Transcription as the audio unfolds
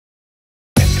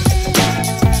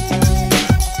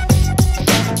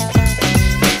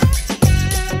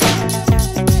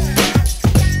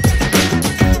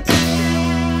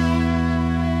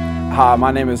My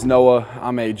name is Noah.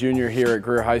 I'm a junior here at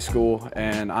Greer High School,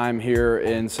 and I'm here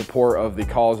in support of the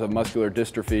cause of muscular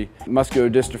dystrophy. Muscular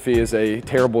dystrophy is a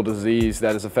terrible disease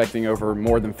that is affecting over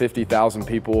more than 50,000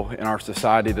 people in our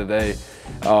society today.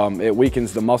 It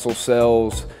weakens the muscle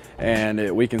cells and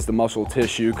it weakens the muscle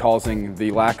tissue, causing the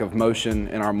lack of motion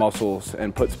in our muscles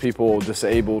and puts people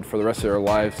disabled for the rest of their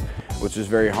lives, which is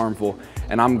very harmful.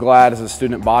 And I'm glad as a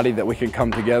student body that we can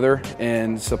come together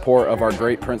in support of our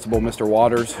great principal, Mr.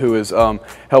 Waters, who is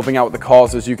helping out with the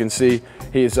cause. As you can see,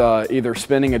 he's either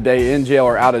spending a day in jail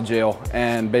or out of jail.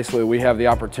 And basically we have the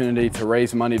opportunity to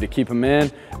raise money to keep him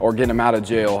in or get him out of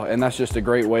jail. And that's just a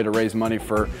great way to raise money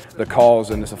for the cause,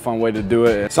 and it's a fun way to do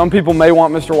it. Some people may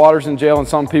want Mr. Waters in jail and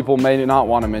some people may not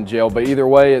want him in jail, but either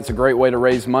way, it's a great way to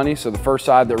raise money. So the first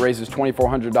side that raises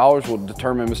 $2,400 will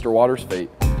determine Mr. Waters' fate.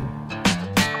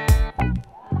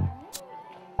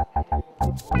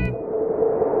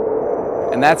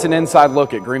 And that's an inside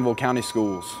look at Greenville County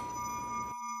Schools.